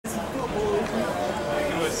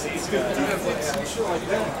shit like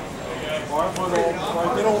that. But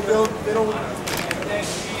like they don't know it.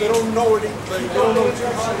 Like, they don't know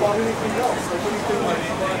about anything else. Like anything like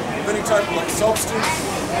any type of like substance,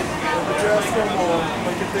 like ask them, or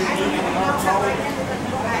like if they live in an alcoholic,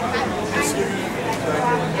 just give you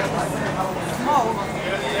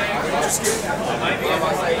just get.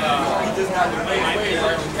 He just got the main way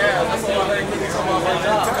right with Cal. That's all I heard niggas talking about right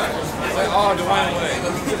now. It's like, oh, Dwayne Wade.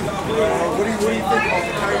 What do you think about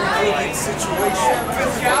the Kyrie Irving situation?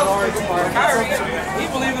 Kyrie, he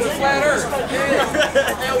believes in the flat earth.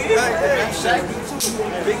 Hell yeah.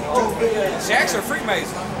 Shaq's a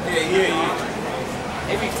Freemason. Yeah.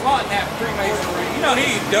 They be flaunting that Freemasonry. You know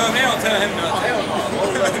he dumb. They don't tell him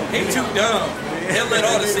nothing. He too dumb. He'll let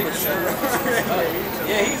all the secrets show.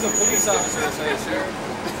 Yeah, he's a police officer, so sure.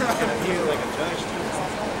 He's like a judge too.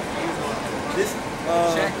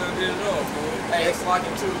 Shaq done did it all. Hey, it's like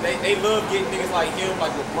him too. They love getting niggas like him,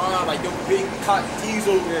 like LeBron, like them big cock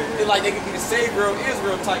diesel. They like they could be the savior of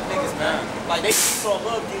Israel type niggas, man. Like they so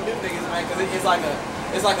love getting them niggas, man, because it's like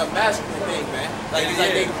a masculine thing, man. Like it's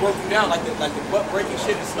like they broke you down, like the butt breaking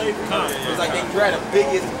shit in slavery. It's like they grab the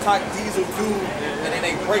biggest cock diesel dude and then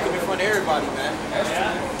they break him in front of everybody, man. That's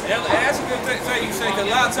true. That's a good thing you say, because a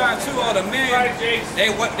lot of times too, all the men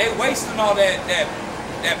they wasting all that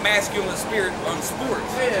masculine spirit on sports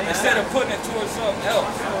instead of putting it towards something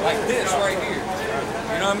else like this right here.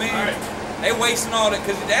 You know what I mean? They wasting all that,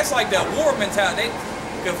 because that's like that war mentality.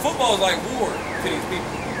 Because football is like war to these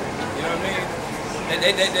people. You know what I mean?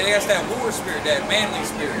 They has that war spirit, that manly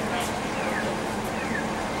spirit.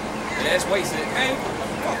 And that's wasted. Man,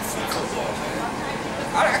 fuck football, man.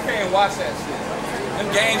 I can't even watch that shit. Them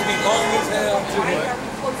games be long as hell.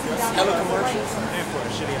 Hella commercials.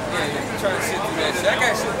 Yeah, you trying to sit through that shit. I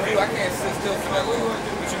got shit to do. I can't sit still for that long.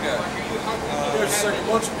 What you got? There's just like a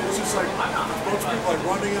bunch of people like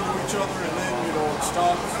running into each other, and then it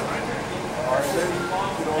stops. And then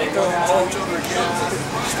they go into each other again, it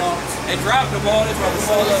stops. They drop the ball, they drop the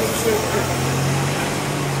ball up.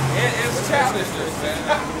 It's childishness, man.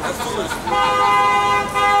 That's foolish.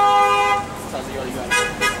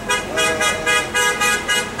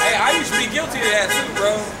 Hey, I used to be guilty of that too,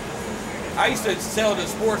 bro. I used to sell the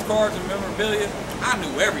sports cards and memorabilia. I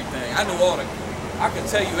knew everything. I knew all the. I could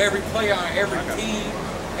tell you every player on every team,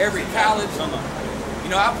 every college. You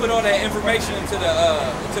know, I put all that information into the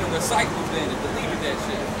recycling bin and deleted that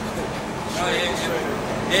shit.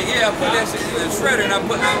 Yeah, I put that shit in the shredder and I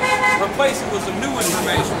replaced it with some new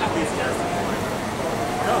information. You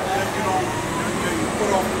put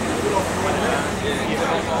off the old man. Yeah, you put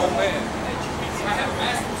off the old man.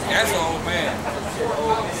 That's the old man.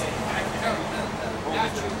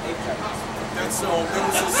 There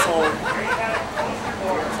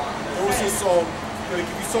was this song, like if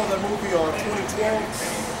you saw that movie 2012,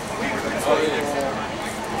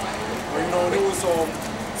 and it was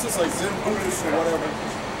it's just like Zen Buddhist or whatever.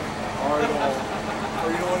 Or it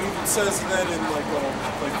even says that in like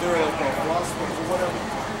they're like philosophers or whatever.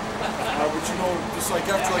 But just like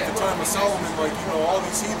after like the time of Solomon, like all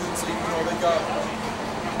these heathens, they got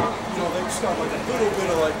they just got like a little bit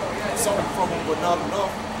of like something from them, but not enough.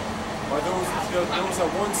 Like there was that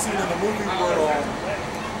one scene in the movie where that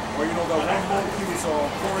one monk, he was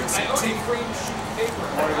pouring some tea.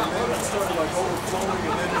 Right, and then it started like overflowing,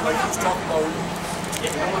 and then like he was talking about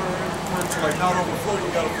in order for it to like not overflow,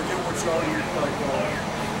 you gotta forget what you already like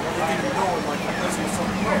everything you know and like because of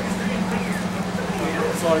something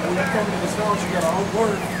else. So like when you come to this house, you gotta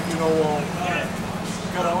unlearn,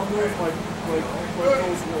 like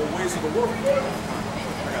those ways of the world.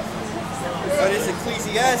 But it's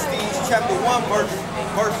Ecclesiastes chapter 1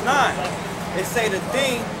 verse 9. It say the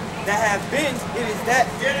thing that have been, it is that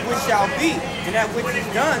which shall be, and that which is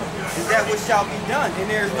done is that which shall be done, and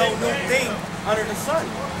there is no new thing under the sun.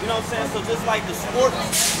 You know what I'm saying? So just like the sports,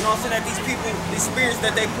 you know what I'm saying, that these people, these spirits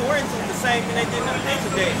that they pour into is the same thing they did in the day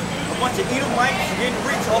today. A bunch of Edomites getting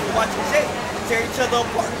rich off of watching Jake tear each other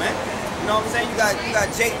apart, man. You know what I'm saying? You got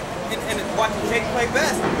Jake and watching Jake play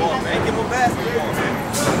basketball, man. Give him basketball, man.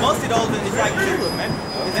 Most of those is like Judah, man.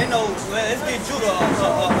 Because they know, let's get Judah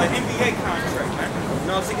an NBA contract, man. You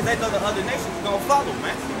know what I'm saying? Because they know the other nations are going to follow,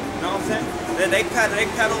 man. You know what I'm saying? They paddle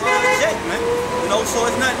around with Jake, man. So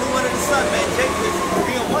it's not new under the sun, man. Jake is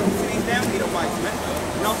being wanted to these damn Edomites, man.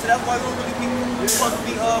 You know what I'm saying? That's why we don't really we're supposed to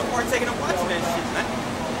be partaking and watching that shit, man.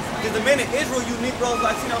 Because the minute Israel, you Negroes,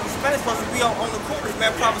 Latinos, and Spanish supposed to be on the corners,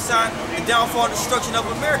 man, prophesying the downfall and destruction of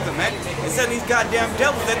America, man. And telling these goddamn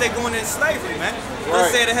devils that they're going into slavery, man.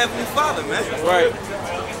 Let's say the Heavenly Father, man. Right.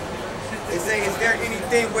 It say, is there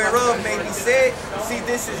anything whereof may be said, see,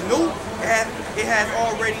 this is new? It has been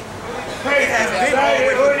already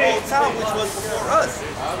old time, which was before us.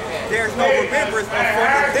 There's no remembrance of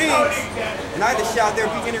former things, neither shall there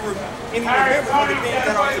be any remembrance of the things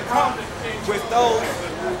that are to come with those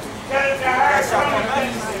that shall come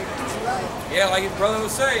after. Yeah, like his brother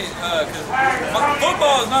was saying, because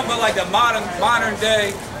football is nothing but like the modern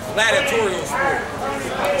day gladiatorial sport.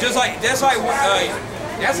 Just like that's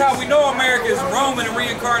how we know America is Roman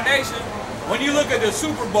reincarnation. When you look at the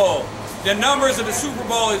Super Bowl, the numbers of the Super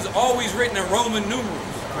Bowl is always written in Roman numerals.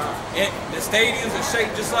 And the stadiums are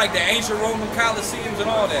shaped just like the ancient Roman Colosseums and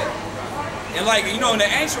all that. And like, you know, in the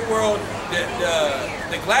ancient world,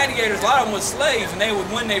 the gladiators, a lot of them were slaves, and they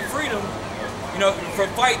would win their freedom, you know, from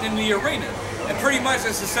fighting in the arena. And pretty much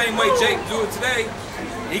it's the same way Jake do it today.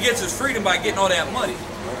 He gets his freedom by getting all that money.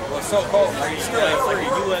 Well, so-called, like he's still ain't free.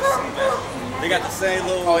 UFC, man. They got the same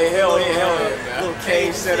little, hell yeah, little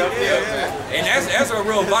cage set up there. And that's a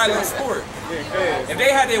real violent sport. If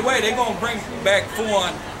they had their way, they're gonna bring back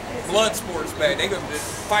full-on blood sports back. They gonna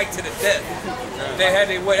fight to the death. If they had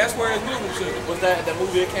their way, that's where it's moving to. Was that the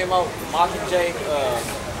movie that came out, Mockingjay?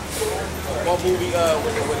 One movie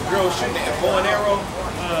with a girl shooting at bow and arrow?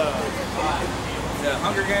 The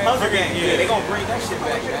Hunger Games? Hunger Games, yeah. They gonna bring that shit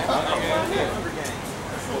back, man. Hunger Games.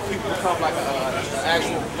 People become like an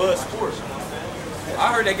actual blood sport.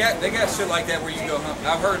 I heard they got shit like that where you go hunt.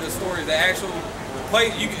 I've heard the story. The actual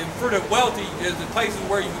place for the wealthy is the places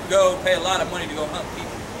where you can go pay a lot of money to go hunt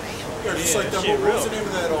people. Yeah, just like that. What was the name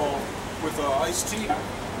of that with Ice-T?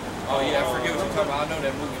 Oh yeah, I forget what you're talking about. I know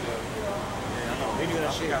that movie though. Yeah, I know. They do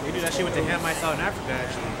that shit. They do that shit with the Hamites out in Africa.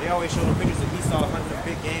 Actually, they always show the pictures of Esau hunting a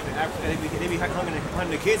big game in Africa. They be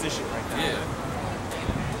hunting the kids and shit like that. Yeah.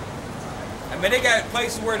 I mean, they got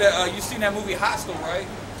places where you seen that movie Hostel, right?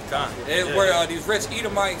 Where these rich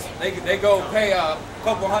Edomites, they go pay a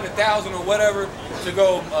couple $100,000 or whatever to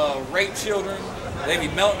go rape children. They be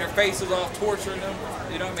melting their faces off, torturing them.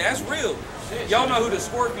 You know what I mean? That's real. Y'all know who the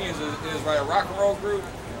Scorpions is, right? A rock and roll group.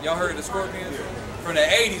 Y'all heard of the Scorpions? From the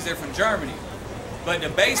 80s, they're from Germany. But the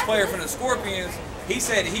bass player from the Scorpions, he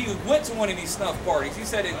said he went to one of these snuff parties. He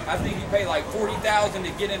said, I think he paid like $40,000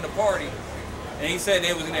 to get in the party. And he said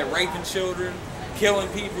they was in there raping children, killing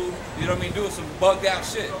people, you know what I mean, doing some bugged out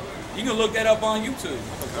shit. You can look that up on YouTube.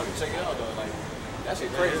 I'm gonna check it out though. Like, that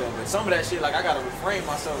shit crazy though. But some of that shit, like, I gotta refrain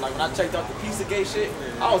myself. Like when I checked out the Pizzagate shit,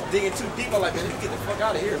 I was digging too deep. I'm like, man, get the fuck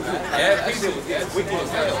out of here, man. Like, Yeah, that shit was wicked as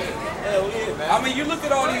hell. Hell yeah, man. I mean, you look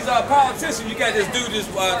at all these politicians. You got this dude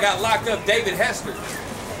just got locked up, David Hester,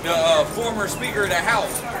 the former Speaker of the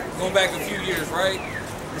House, going back a few years, right?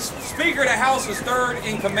 The Speaker of the House is third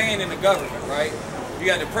in command in the government, right? You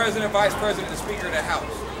got the President, Vice President, and the Speaker of the House.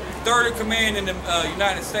 Third in command in the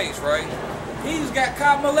United States, right? He's got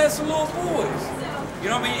caught molesting little boys. You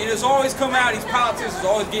know what I mean? It has always come out, these politicians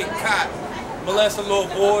always getting caught molesting little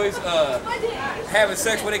boys, having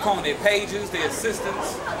sex, what they call them, their pages, their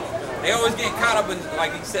assistants. They always get caught up in,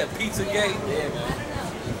 like he said, Pizzagate. Yeah,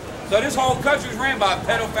 man. So this whole country is ran by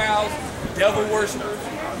pedophiles, devil worshippers.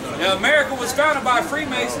 Now, America was founded by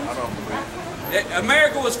Freemasons.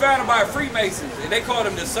 America was founded by Freemasons, and they called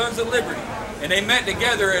them the Sons of Liberty. And they met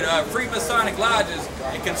together at Freemasonic lodges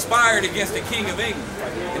and conspired against the King of England.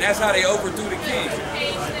 And that's how they overthrew the king,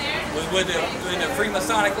 was in the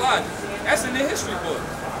Freemasonic lodges. That's in the history book.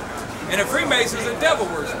 And the Freemasons are devil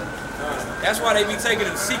worshippers. That's why they be taking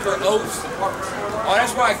them secret oaths. Oh,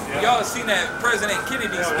 that's why y'all seen that President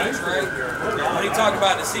Kennedy speech, right? When he talked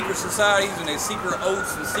about the secret societies and their secret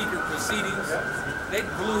oaths and secret proceedings. They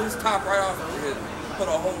blew his top right off of his, put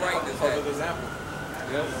a hole right in his head. Public example.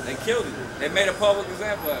 Yep, they killed him. They made a public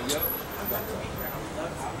example of him, yep.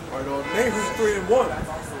 Right on. Nahum 3 and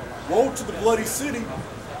 1. Woe to the bloody city.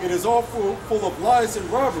 It is all full of lies and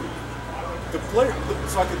robbery. The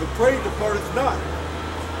prey departeth not.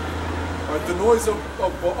 Right, the noise of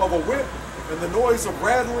a whip and the noise of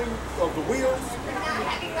rattling of the wheels.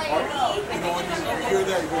 Right, you know, when you hear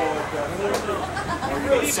that, you go like that. Or you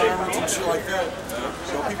know, sirens and shit like that.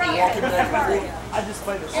 You know, people walking back and forth. I just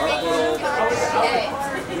played this.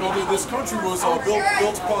 You know, this country was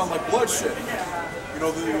built upon like bloodshed. You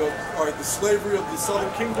know, the slavery of the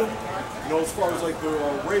Southern Kingdom. You know, as far as like the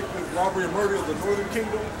rape, robbery, and murder of the Northern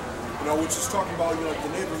Kingdom. You know, which is talking about, you know, like the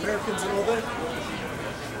Native Americans and all that.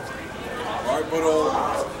 All right,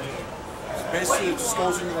 but basically it just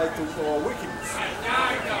goes into like the wickedness.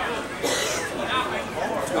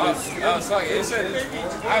 It said,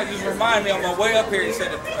 I just reminded me on my way up here, he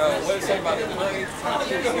said, what did it say about the money?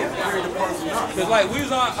 Because like we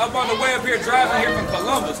was up on the way up here driving here from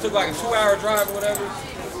Columbus, took like a 2-hour drive or whatever.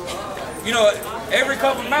 You know, Every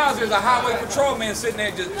couple miles, there's a highway patrolman sitting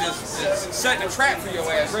there just setting a trap for your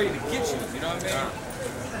ass, ready to get you. You know what I mean?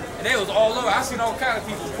 And they was all over. I seen all kind of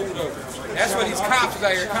people pulled over. That's why these cops is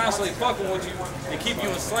out here constantly fucking with you to keep you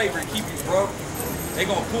in slavery, keep you broke. They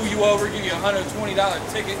gonna pull you over, give you a $120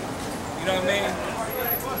 ticket. You know what I mean?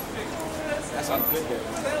 That's how good that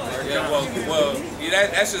is. Yeah, yeah,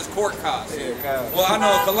 that's just court costs. Well, I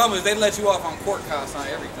know in Columbus, they let you off on court costs on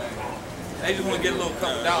everything. They just want to get a little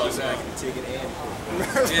couple dollars out. Ticket and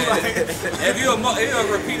Yeah. If you're a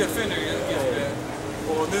repeat offender, you'll get that.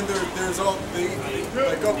 Well, and then there's all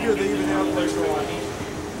like up here they even have like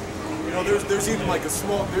you know there's even like a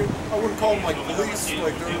small I wouldn't call them like police,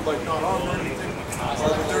 like they're like not armed or anything,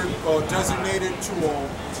 but they're designated to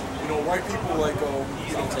you know, write people like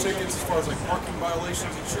you know, tickets as far as like parking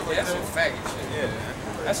violations and shit like That's that. some faggot shit. Yeah.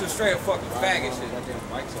 That's some straight up fucking faggot shit.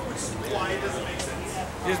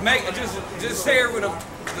 Just say it with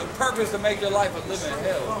the purpose to make your life a living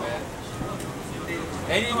hell, man.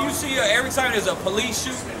 And then you see every time there's a police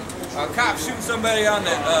shoot, a cop shooting somebody on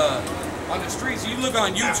the streets. You look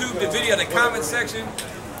on YouTube, the video, the comment section.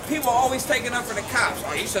 People are always taking up for the cops.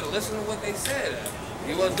 Oh, you should have listened to what they said.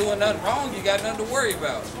 You wasn't doing nothing wrong. You got nothing to worry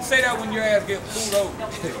about. Say that when your ass get pulled over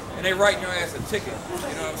and they writing your ass a ticket. You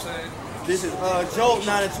know what I'm saying? This is Job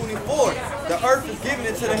 9:24. The earth is given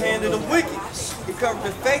into the hand of the wicked. He covered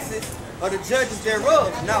the faces of the judges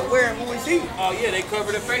thereof, not where and who is he. Oh yeah, they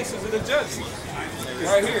cover the faces of the judges.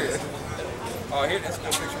 Right here. Oh, here, that's the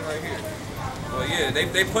picture right here. Well, yeah,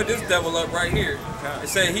 they put this devil up right here. They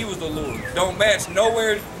say he was the Lord. Don't match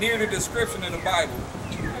nowhere near the description in the Bible.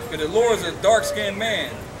 Because the Lord is a dark-skinned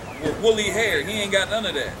man with woolly hair. He ain't got none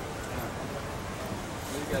of that.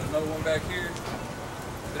 We got another one back here.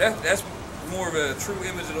 That's more of a true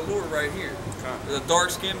image of the Lord right here. The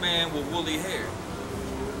dark-skinned man with woolly hair.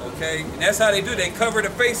 Okay? And that's how they do it. They cover the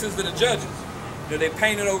faces of the judges. You know, they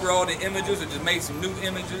painted over all the images or just made some new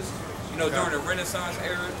images, you know, during the Renaissance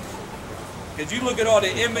era. Because you look at all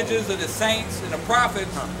the images of the saints and the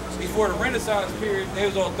prophets before the Renaissance period, they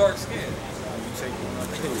was all dark-skinned.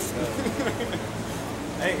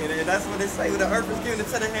 Hey, and that's what they say, the earth is given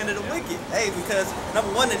into the hand of the wicked. Hey, because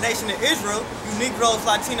number one, the nation of Israel, you Negroes,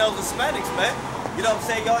 Latinos, Hispanics, man. You know what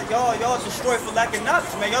I'm saying? Y'all destroyed for lack of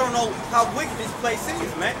knowledge, man. Y'all don't know how wicked this place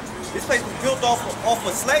is, man. This place was built off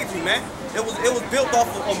of slavery, man. It was built off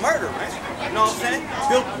of murder, man. You know what I'm saying?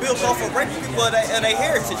 Built off of raping people of their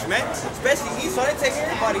heritage, man. Especially Esau, they take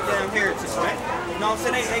everybody's damn heritage, man. You know what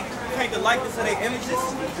I'm saying? They paint the likeness of their images.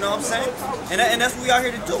 You know what I'm saying? And that's what we out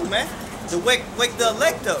here to do, man. To wake the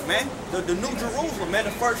elect up, man. The new Jerusalem, man.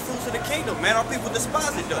 The first fruits of the kingdom, man. Our people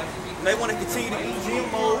despise it, though. And they want to continue to eat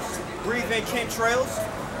GMOs, breathe in chemtrails.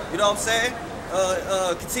 You know what I'm saying?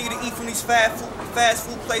 Continue to eat from these fast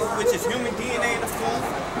food places, which is human DNA in the food.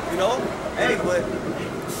 You know? Hey, but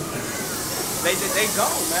they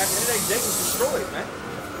gone, man. They was destroyed, man.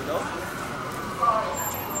 You know?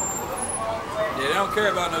 Yeah, they don't care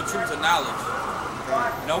about no truth or knowledge.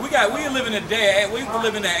 No, we live in a day. We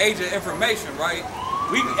live in an age of information, right?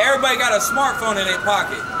 Everybody got a smartphone in their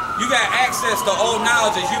pocket. You got access to old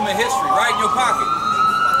knowledge of human history right in your pocket.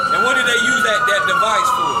 And what do they use that device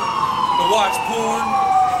for? To watch porn,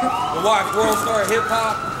 to watch World Star Hip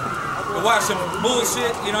Hop, to watch some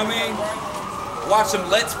bullshit. You know what I mean? Watch some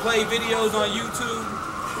Let's Play videos on YouTube.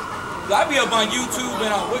 I be up on YouTube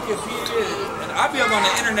and on Wikipedia, and I be up on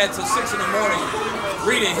the internet till 6 in the morning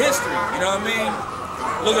reading history. You know what I mean?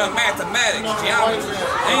 Looking at mathematics, geometry,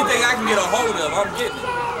 anything I can get a hold of, I'm getting it.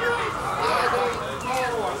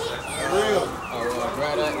 Real.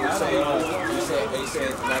 They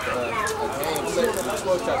said like a game set for the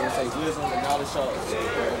 12 chapter, they say wisdom and knowledge shall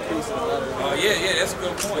increase in the letter. Oh yeah, that's a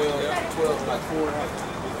good point. 12 like 4.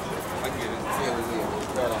 I get it.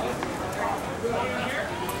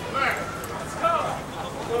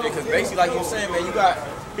 Yeah, because basically, like you were saying, man,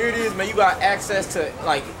 here it is, man, you got access to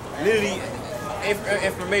like literally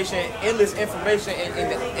information, endless information at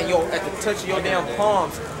the touch of your damn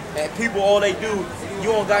palms. And people, all they do,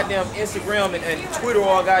 you on goddamn Instagram and Twitter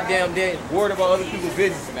all goddamn dead, worried about other people's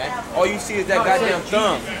business, man. All you see is that goddamn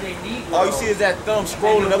thumb. All you see is that thumb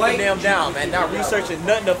scrolling up and down, man. Not researching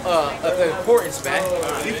nothing of importance, man.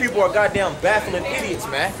 These people are goddamn baffling idiots,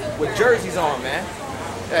 man, with jerseys on, man.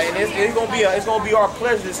 And it's gonna be our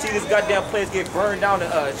pleasure to see this goddamn place get burned down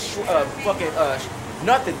to fucking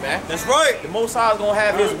nothing, man. That's right. The Most High is gonna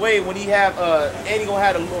have his way when he have and he gonna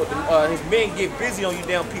have his men get busy on you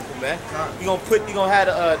damn people, man. He gonna have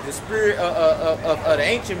the spirit of the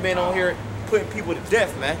ancient men on here putting people to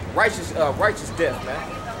death, man. Righteous death, man.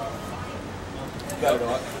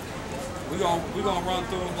 We gonna run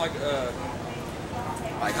through them like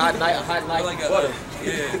Like hot night like butter.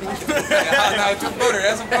 Yeah. Like a hot night with butter.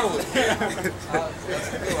 That's a good one.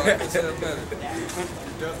 That's a good one. I can say that better.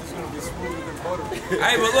 Death is gonna be smoother than butter.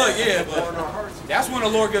 Hey, but look, yeah, but that's when the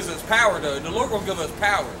Lord gives us power, though. The Lord gonna give us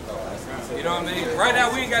power. You know what I mean? Right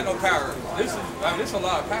now we ain't got no power. This is a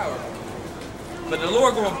lot of power. But the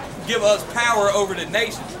Lord gonna give us power over the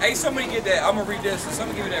nations. Hey, somebody get that. I'm gonna read this. And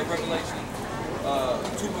somebody give me that Revelation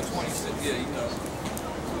 2:26. Yeah, you know.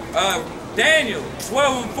 Daniel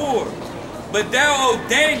 12:4. But thou, O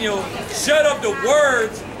Daniel, shut up the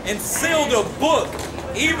words and seal the book,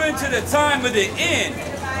 even to the time of the end.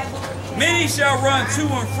 Many shall run to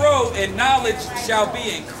and fro, and knowledge shall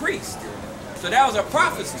be increased. So that was a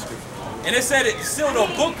prophecy. And it said it sealed a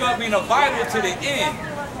book up, meaning a Bible to the end.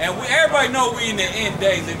 And everybody know we in the end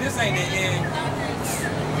days. If this ain't the end,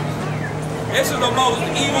 this is the most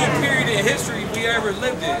evil period in history we ever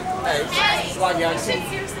lived in. Hey, it's like y'all see.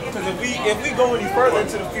 Because if we go any further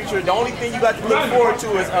into the future, the only thing you got to look forward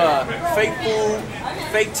to is fake food,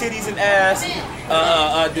 fake titties and ass.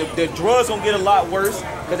 The drugs gonna get a lot worse.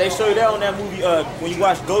 Because they show you that on that movie when you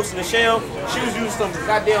watch Ghost in the Shell. She was using some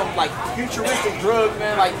goddamn like futuristic drugs,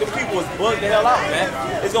 man. Like the people was bugged the hell out, man.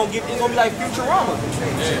 It's gonna be like Futurama.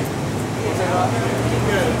 Yeah,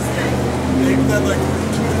 they had like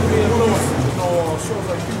one of those shows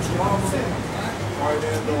like Futurama, right?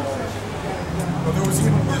 And there was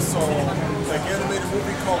even this like animated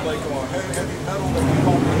movie called like Heavy Metal that came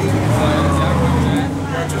out in the 80s.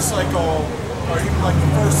 Yeah, just like or even like the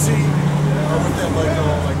first scene with that like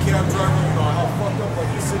cab driver, you know how fucked up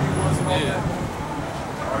like the city was and all that.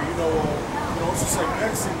 Or you know it's just like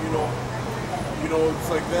next thing you know it's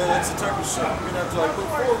like that's the type of shit we're gonna have to like look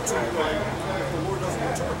forward to, like if the Lord doesn't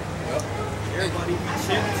return. Everybody be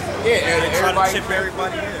chipped. Yeah, They try to chip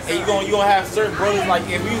everybody in. And you gonna have certain brothers, like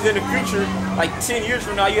if we was in the future, like 10 years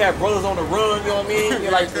from now, you have brothers on the run, you know what I mean?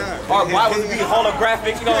 You're like our Bibles be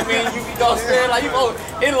holographic, you know what I mean? You know what I'm saying? Like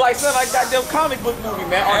it's like something like that damn comic book movie,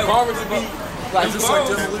 man. Our garments would be like just like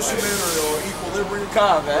Demolition Man or Equilibrium,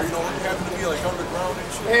 man. or you know, it happened to be like underground and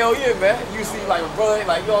shit. Hell yeah, man. You see like a brother,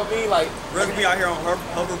 like you know what I mean? Like Brother be out here on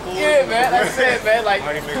hoverboard. yeah, man. That's it, man. Like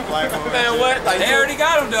man, what? Like They already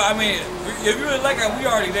got them, though. I mean, if you really like it, we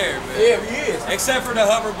already there, man. yeah, he is. Except for the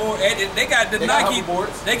hoverboard. They got the They got Nike.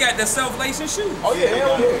 hoverboards. They got the self-lacing shoes. Oh yeah,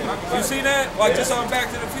 hell yeah. You see that? Like just on Back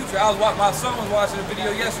to the Future. My son was watching a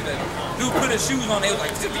video yesterday. Dude put his shoes on. They was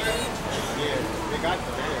like, Yeah, they got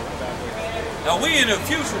the now we in the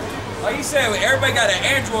future. Like you said, everybody got an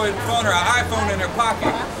Android phone or an iPhone in their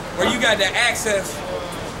pocket, where you got the access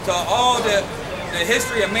to all the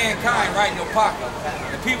history of mankind right in your pocket.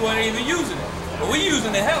 And people ain't even using it. But we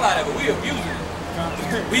using the hell out of it. We abusing it.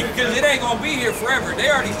 Because it ain't gonna be here forever.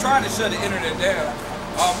 They already trying to shut the internet down.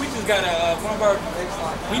 We just got one of our,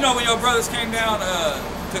 you know when your brothers came down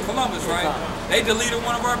to Columbus, right? They deleted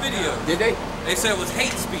one of our videos. Did they? They said it was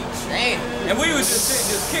hate speech. Damn. And we was just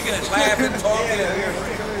sitting, just kicking it, laughing, talking.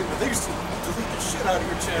 They used to delete the shit out of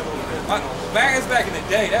your channel. Back in the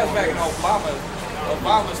day, that was back in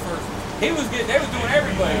Obama's first. They was doing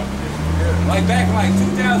everybody. Like back in like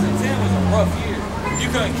 2010 was a rough year.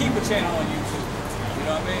 You couldn't keep a channel on YouTube. You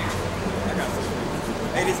know what I mean?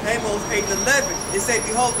 And it's Amos 8:11. It say,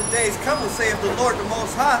 behold, the days coming, saith the Lord the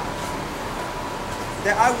Most High,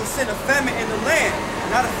 that I will send a famine in the land,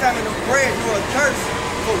 not a famine of bread nor a thirst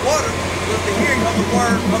for water, but the hearing of the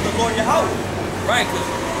word of the Lord Yahweh. Right, because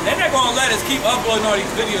they're not going to let us keep uploading all these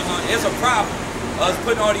videos on. It's a problem. Us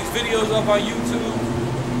putting all these videos up on YouTube.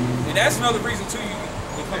 And that's another reason, too,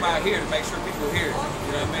 you come out here to make sure people hear it.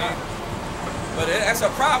 You know what I mean? But that's a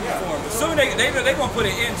problem for them. But soon they're going to put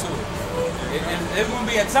an end to it. There's going to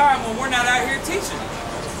be a time when we're not out here teaching.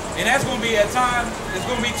 And that's going to be a time, it's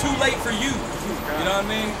going to be too late for you. You know what I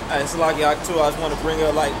mean? It's like y'all too. I just want to bring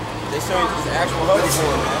up like they show you this actual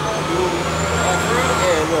hoverboard, man.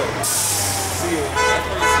 Yeah, look. See it?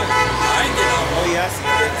 I ain't getting on. Oh yeah, I see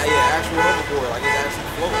it. Yeah, actual hoverboard, like it's actually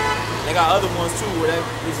floating. They got other ones too where that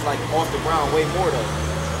is like off the ground way more though.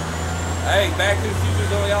 Hey, Back to the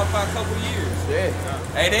Future's only out for a couple of years. Yeah.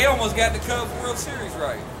 Hey, they almost got the Cubs World Series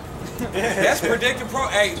right. That's predicted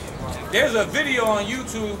Hey, there's a video on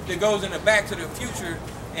YouTube that goes into Back to the Future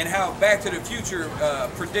and how Back to the Future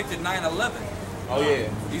predicted 9/11. Oh yeah.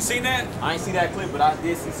 You seen that? I ain't see that clip, but I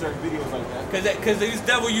did see certain videos like that. Because these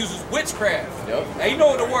devil uses witchcraft. Yep. Now you know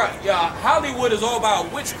what the word? Hollywood is all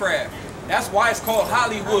about witchcraft. That's why it's called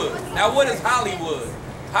Hollywood. Now what is Hollywood?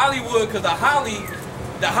 Hollywood, because the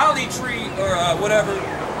holly tree or whatever,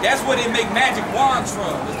 that's what they make magic wands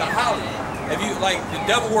from. It's the holly. If you like the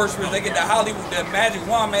devil worshippers, they get the magic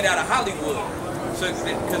wand made out of Hollywood. So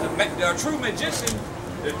because the true magician.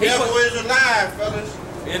 The devil is alive, fellas.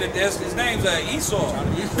 His name's Esau.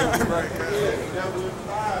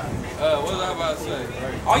 What was I about to say?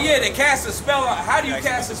 Oh yeah, they cast a spell on. How do you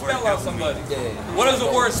cast a spell on somebody? What does the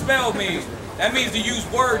word spell mean? That means to use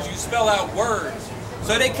words. You spell out words.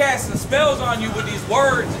 So they casting spells on you with these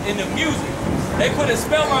words in the music. They put a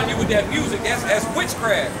spell on you with that music. That's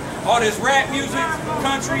witchcraft. All this rap music,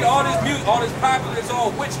 country, all this music, all this popular, it's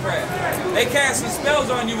all witchcraft. They casting spells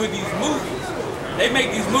on you with these movies. They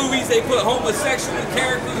make these movies, they put homosexual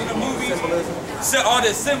characters in the movies, all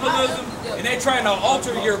this symbolism, and they're trying to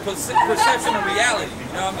alter your perception of reality.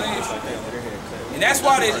 You know what I'm saying? And that's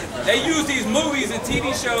why they use these movies and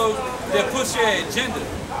TV shows that push their agenda.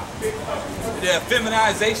 The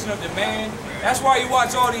feminization of the man. That's why you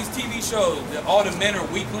watch all these TV shows. All the men are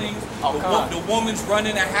weaklings. The woman's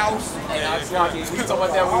running a house. And we talking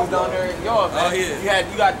about that when we was down there in York, man. Oh,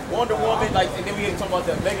 yeah. You got Wonder Woman, like, and then we talking about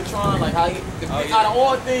the Megatron, like how out of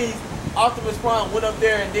all things, Optimus Prime went up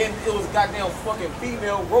there and then it was a goddamn fucking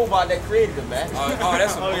female robot that created him, man.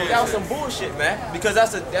 That's some bullshit. That was some bullshit, man. Because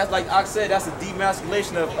that's like I said, that's a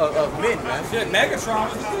demasculation of men, man. Shit, Megatron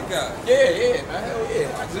was a good guy. Yeah, man. Hell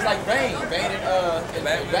yeah. Just like Bane and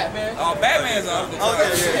Batman. Oh, Batman's on the time.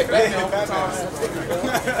 Yeah, Batman on the time.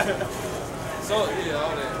 So, yeah,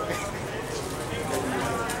 all that.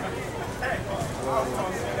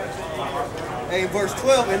 Hey, verse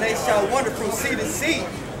 12, and they shall wander from sea to sea,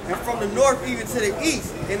 and from the north even to the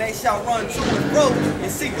east, and they shall run to and fro,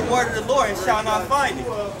 and seek the word of the Lord, and shall not find it.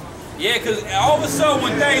 Yeah, because all of a sudden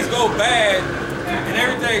when things go bad, and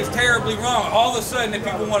everything's terribly wrong, all of a sudden the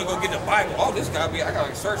people want to go get the Bible. Oh, this gotta be, I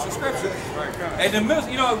gotta search the scripture. And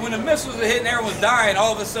when the missiles are hitting, everyone's dying,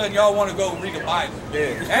 all of a sudden y'all want to go read the Bible.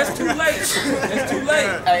 Yeah. That's too late. It's too late.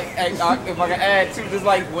 Hey, if I can add too, just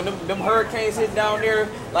like when them hurricanes hit down there,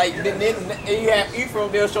 like then you have Ephraim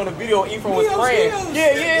there showing a video. Ephraim was praying.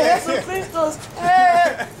 Yeah, that's some sisters.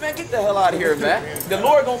 Hey, man, get the hell out of here, man. The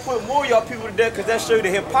Lord gonna put more of y'all people to death because that show you the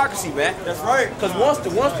hypocrisy, man. That's right. Because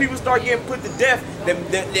once people start getting put to death, the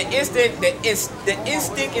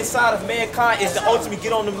instinct inside of mankind is to ultimately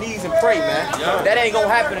get on them knees and pray, man. Yeah. That ain't gonna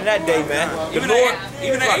happen in that day, man. Even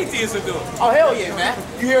the atheists will do it. Oh hell yeah, man.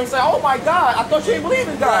 You hear him say, "Oh my God, I thought you didn't believe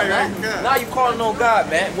in God, man." Now you calling on God,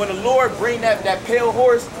 man. When the Lord bring that pale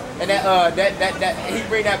horse and he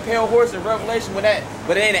bring that pale horse in Revelation, but it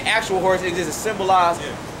ain't an actual horse, it's just a symbolized.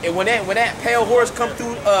 Yeah. And when that pale horse come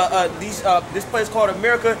through this place called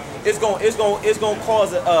America, it's gonna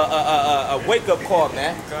cause a wake up call,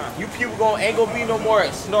 man. You people ain't gonna be no more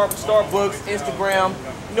at Starbucks, Instagram,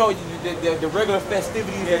 you know, the regular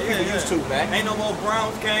festivities that people used to, man. Ain't no more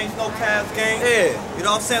Browns games, no Cavs games. Yeah. You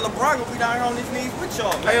know what I'm saying? LeBron will be down here on his knees with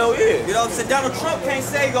y'all, man. Hell yeah. You know what I'm saying? Donald Trump can't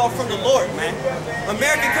save y'all from the Lord, man.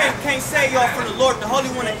 America can't save y'all from the Lord, the Holy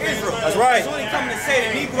One of Israel. That's right. He's only coming to save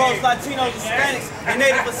the Negroes, Latinos, Hispanics, and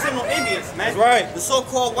Native Seminole Indians, man. That's right. The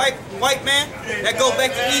so-called white man that go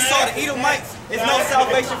back to Esau, the Edomites, is no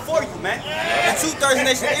salvation for you, man. And 2/3 of the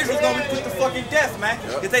nation of Israel is gonna be put to fucking death, man.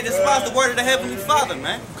 If they despise the word of the Heavenly Father,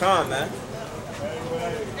 man. Come on, man.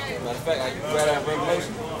 Matter of fact, like you read out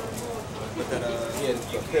Revelation. But that the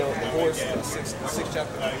horse, the sixth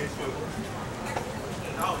chapter.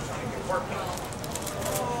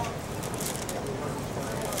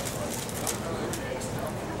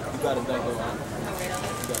 You got it back on.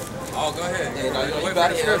 Oh, go ahead. Yeah, no, you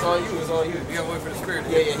got it. It's all you. It's all you. You gotta wait for the script.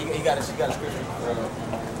 Yeah, he got it. She got a scripture.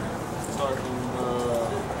 Start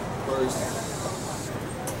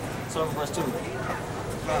from verse 2.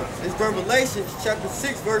 It's Revelation chapter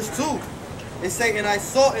 6, verse 2. It say, and I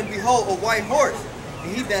saw and behold a white horse,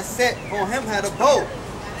 and he that sat on him had a bow,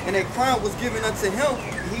 and a crown was given unto him,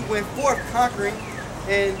 and he went forth conquering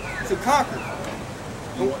and to conquer.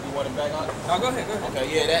 You want him back on? No, go ahead. Okay,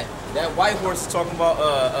 yeah, that white horse is talking about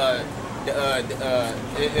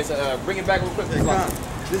bring it back real quick.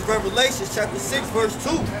 This Revelation chapter 6, verse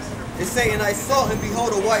 2. It say, and I saw and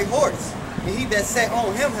behold a white horse, and he that sat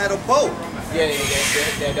on him had a bow. Yeah,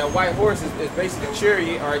 that white horse is basically the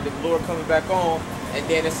chariot, all right, the Lord coming back on, and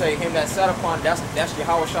then it say him that sat upon, that's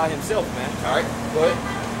Yahweh Shah himself, man. All right, go ahead.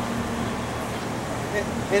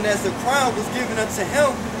 And as the crown was given unto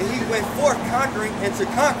him, and he went forth conquering and to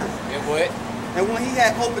conquer. And what? And when he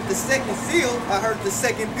had opened the second seal, I heard the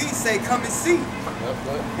second beast say, come and see.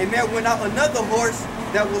 Yep. And there went out another horse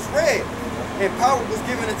that was red, and power was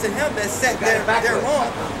given unto him that sat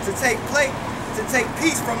thereon to take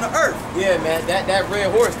peace from the earth. Yeah, man, that red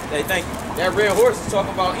horse, hey, thank you. That red horse is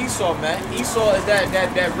talking about Esau, man. Esau is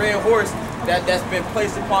that red horse that's been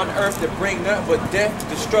placed upon the earth to bring nothing but death,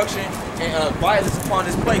 destruction, and violence upon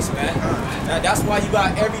this place, man. That's why you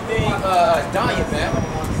got everything dying, man.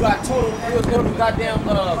 You got total goddamn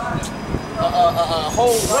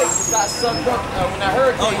whole lake just got sucked up when that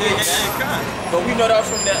hurricane hit. But we know that was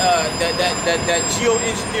from that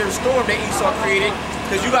geoengineered storm that Esau created.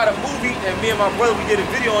 Because you got a movie, and me and my brother, we did a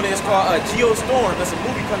video on it. It's called Geostorm. That's a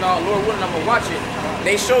movie coming out, Lord willing, I'm gonna watch it.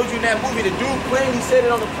 They showed you in that movie. The dude plainly said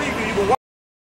it on the preview. You can watch